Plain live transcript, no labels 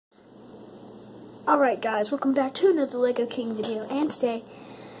Alright guys, welcome back to another Lego King video, and today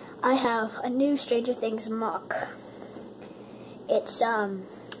I have a new Stranger Things mock. It's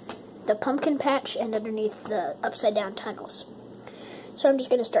the pumpkin patch and underneath the upside down tunnels. So I'm just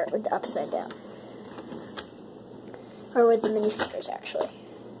going to start with the upside down. Or with the minifigures actually.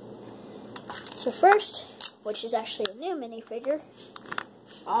 So first, which is actually a new minifigure,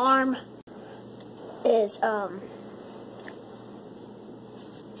 arm, is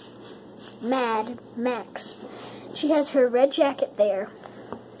Mad Max. She has her red jacket there,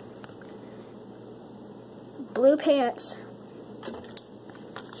 blue pants.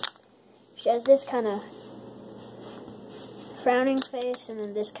 She has this kind of frowning face and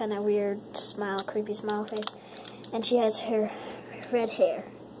then this kind of weird smile, creepy smile face. And she has her red hair.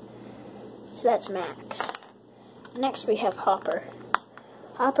 So that's Max. Next we have Hopper.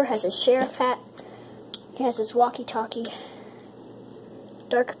 Hopper has a sheriff hat. He has his walkie-talkie.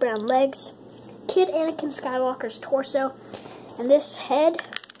 Dark brown legs, Kid Anakin Skywalker's torso, and this head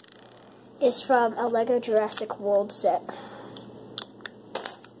is from a Lego Jurassic World set.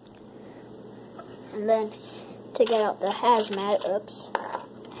 And then to get out the hazmat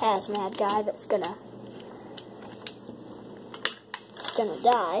guy that's gonna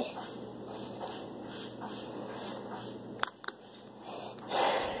die.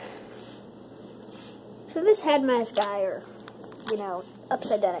 So this hazmat guy, or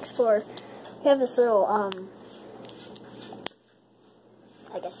upside down explorer, we have this little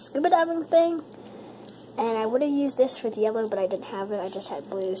I guess scuba diving thing, and I would have used this for the yellow, but I didn't have it. I just had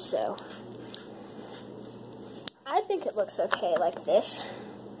blue, so I think it looks okay like this.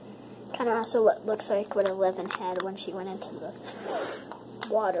 Kind of also looks like what Eleven had when she went into the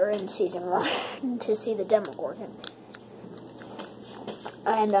water in season 1 to see the Demogorgon.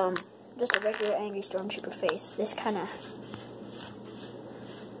 And just a regular angry stormtrooper face. This kind of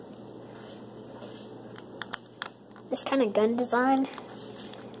gun design,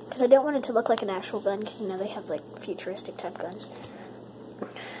 because I don't want it to look like an actual gun, because they have like futuristic type guns.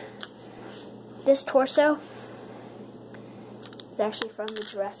 This torso is actually from the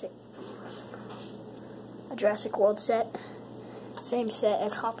Jurassic World set, same set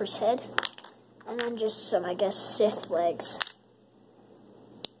as Hopper's head, and then just some, I guess, Sith legs.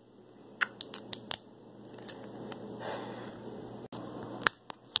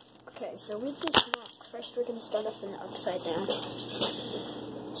 Okay, so with this mock, first we're going to start off in the upside down.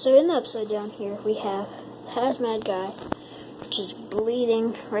 So in the upside down here, we have Hazmat guy, which is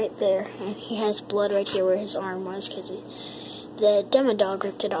bleeding right there, and he has blood right here where his arm was, because the Demodog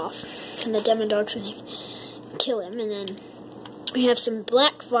ripped it off, and the Demodog's going to kill him. And then we have some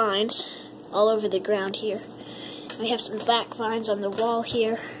black vines all over the ground here. We have some black vines on the wall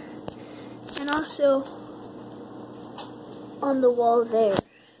here, and also on the wall there.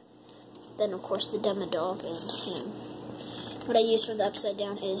 Then, of course, the Demodog and him. What I use for the upside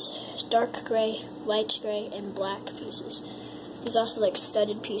down is dark gray, light gray, and black pieces. These also like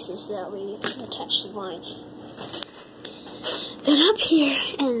studded pieces so that we attach the vines. Then up here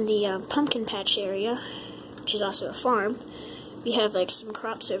in the pumpkin patch area, which is also a farm, we have like some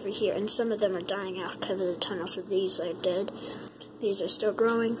crops over here, and some of them are dying out because of the tunnel, so these are dead. These are still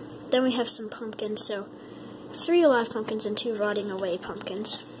growing. Then we have some pumpkins, so 3 alive pumpkins and 2 rotting away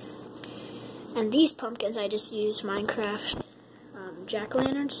pumpkins. And these pumpkins, I just use Minecraft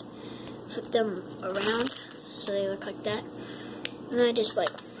jack-o'-lanterns, flip them around so they look like that. And then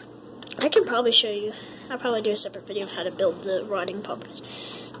I can probably show you, I'll probably do a separate video of how to build the rotting pumpkins.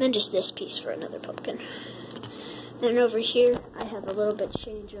 And then just this piece for another pumpkin. Then over here, I have a little bit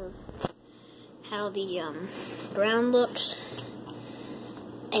change of how the ground looks.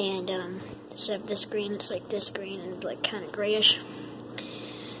 And instead of this green, it's like this green and like kind of grayish.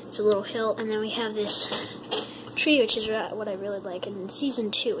 It's a little hill, and then we have this tree, which is what I really like. And in season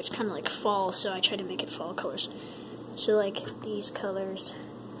 2, it's kind of like fall, so I try to make it fall colors. So like these colors,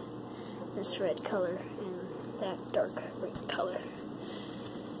 this red color, and that dark red color.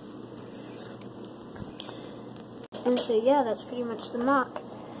 And so yeah, that's pretty much the mock.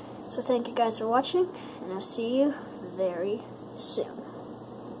 So thank you guys for watching, and I'll see you very soon.